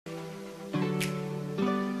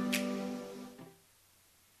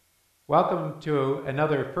Welcome to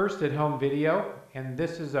another First at Home video, and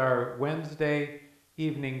this is our Wednesday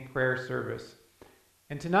evening prayer service.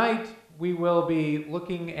 And tonight we will be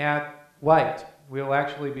looking at light. We'll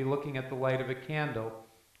actually be looking at the light of a candle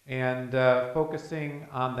and focusing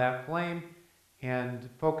on that flame and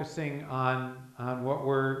focusing on what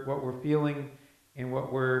we're feeling and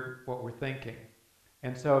what we're thinking.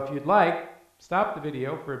 And so if you'd like, stop the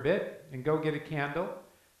video for a bit and go get a candle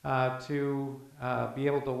to be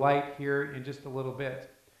able to light here in just a little bit.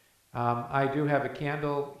 I do have a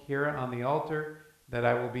candle here on the altar that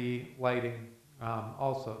I will be lighting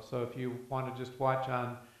also. So if you want to just watch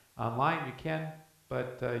online, you can,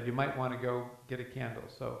 but you might want to go get a candle.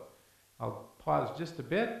 So I'll pause just a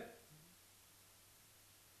bit.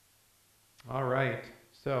 All right,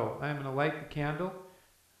 so I'm going to light the candle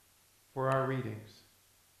for our readings.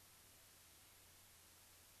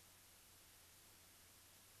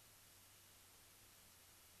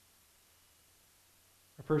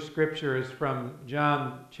 Our first scripture is from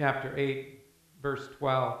John chapter 8, verse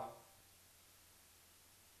 12.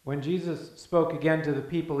 When Jesus spoke again to the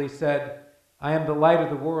people, he said, "I am the light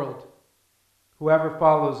of the world. Whoever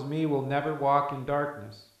follows me will never walk in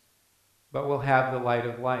darkness, but will have the light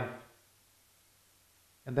of life."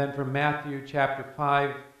 And then from Matthew chapter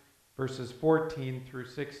 5, verses 14 through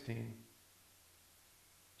 16.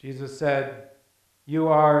 Jesus said, "You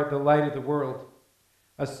are the light of the world.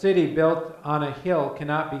 A city built on a hill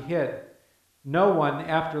cannot be hid. No one,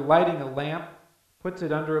 after lighting a lamp, puts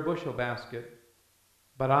it under a bushel basket,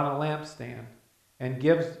 but on a lampstand, and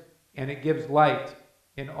it gives light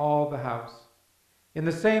in all the house. In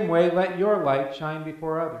the same way, let your light shine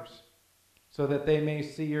before others, so that they may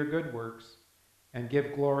see your good works and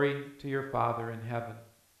give glory to your Father in heaven."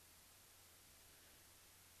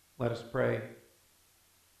 Let us pray.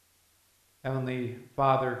 Heavenly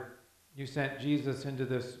Father, you sent Jesus into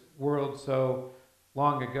this world so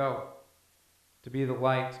long ago to be the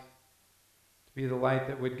light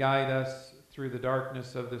that would guide us through the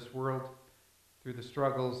darkness of this world, through the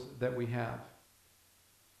struggles that we have.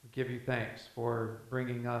 We give you thanks for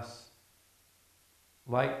bringing us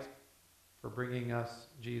light, for bringing us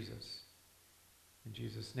Jesus. In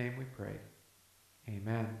Jesus' name we pray.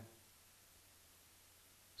 Amen.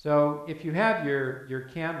 So if you have your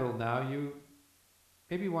candle now, you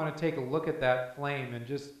maybe want to take a look at that flame and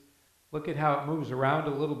just look at how it moves around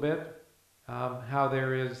a little bit, how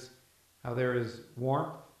there is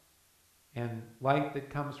warmth and light that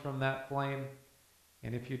comes from that flame.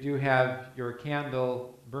 And if you do have your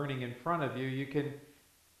candle burning in front of you, you can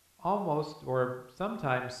almost or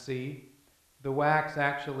sometimes see the wax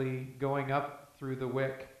actually going up through the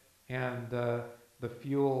wick and the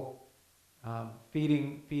fuel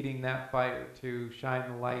feeding that fire to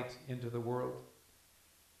shine the light into the world.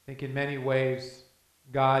 I think in many ways,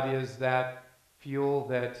 God is that fuel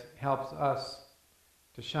that helps us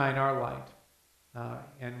to shine our light.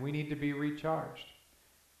 And we need to be recharged.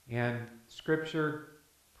 And scripture,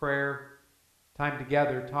 prayer, time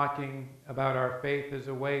together, talking about our faith is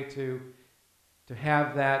a way to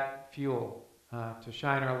have that fuel, to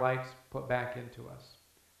shine our lights put back into us.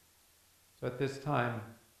 So at this time,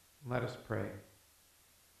 let us pray.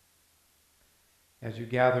 As you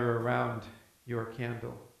gather around your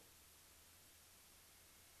candle.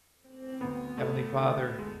 Heavenly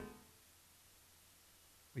Father,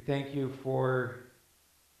 we thank you for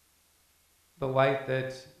the light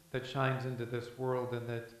that shines into this world and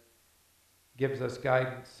that gives us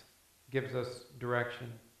guidance, gives us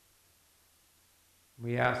direction.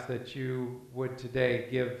 We ask that you would today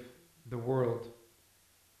give the world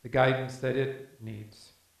the guidance that it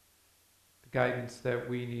needs, the guidance that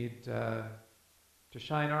we need to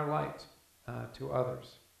shine our light to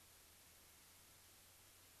others.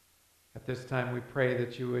 At this time, we pray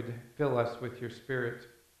that you would fill us with your Spirit,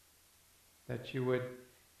 that you would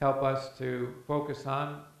help us to focus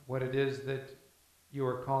on what it is that you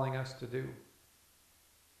are calling us to do.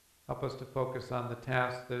 Help us to focus on the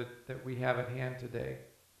task that we have at hand today.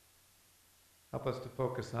 Help us to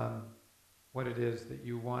focus on what it is that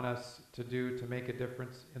you want us to do to make a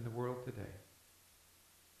difference in the world today.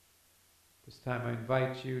 This time, I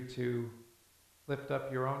invite you to lift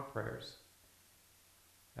up your own prayers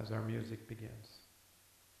as our music begins.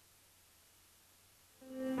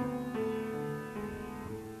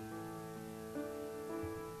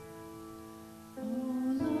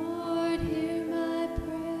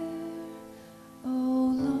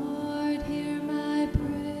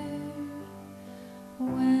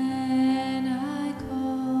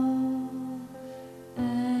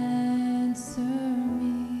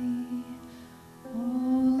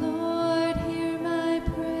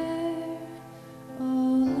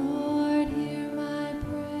 Oh Lord,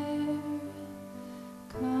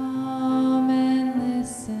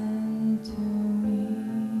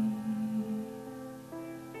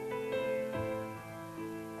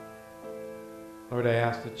 Lord, I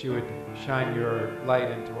ask that you would shine your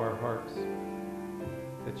light into our hearts,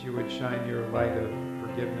 that you would shine your light of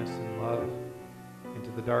forgiveness and love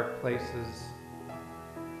into the dark places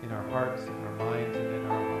in our hearts, in our minds, and in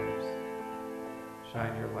our lives.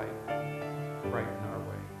 Shine your light, brighten our way.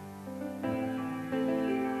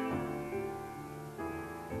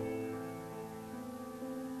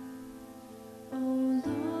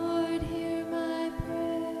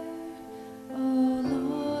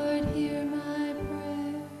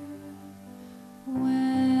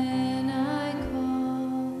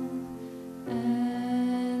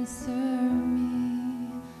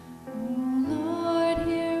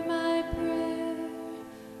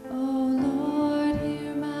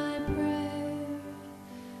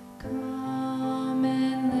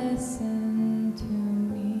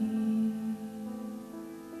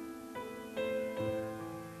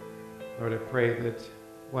 Lord, I pray that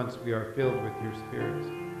once we are filled with your Spirit,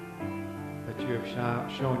 that you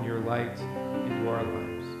have shown your light into our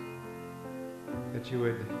lives, that you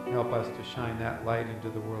would help us to shine that light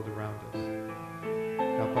into the world around us.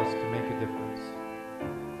 Help us to make a difference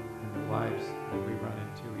in the lives that we run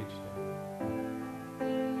into each day.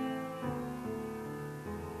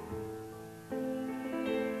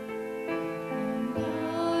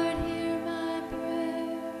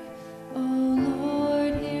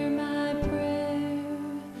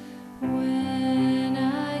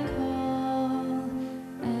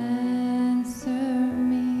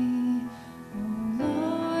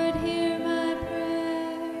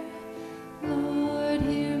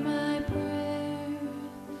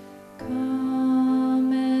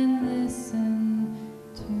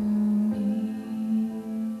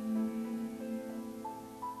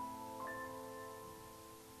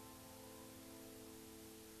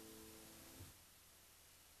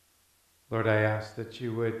 Lord, I ask that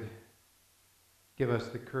you would give us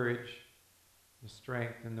the courage, the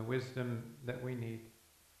strength, and the wisdom that we need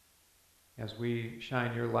as we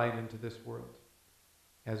shine your light into this world,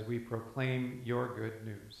 as we proclaim your good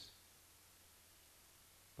news.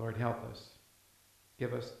 Lord, help us.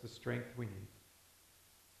 Give us the strength we need.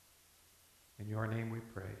 In your name we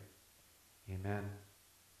pray. Amen.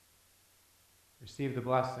 Receive the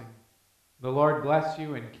blessing. The Lord bless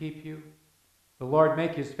you and keep you. The Lord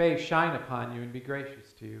make his face shine upon you and be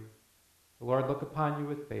gracious to you. The Lord look upon you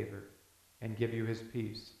with favor and give you his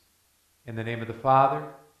peace. In the name of the Father,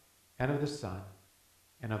 and of the Son,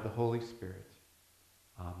 and of the Holy Spirit.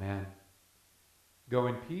 Amen. Go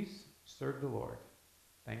in peace, serve the Lord.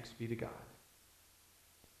 Thanks be to God.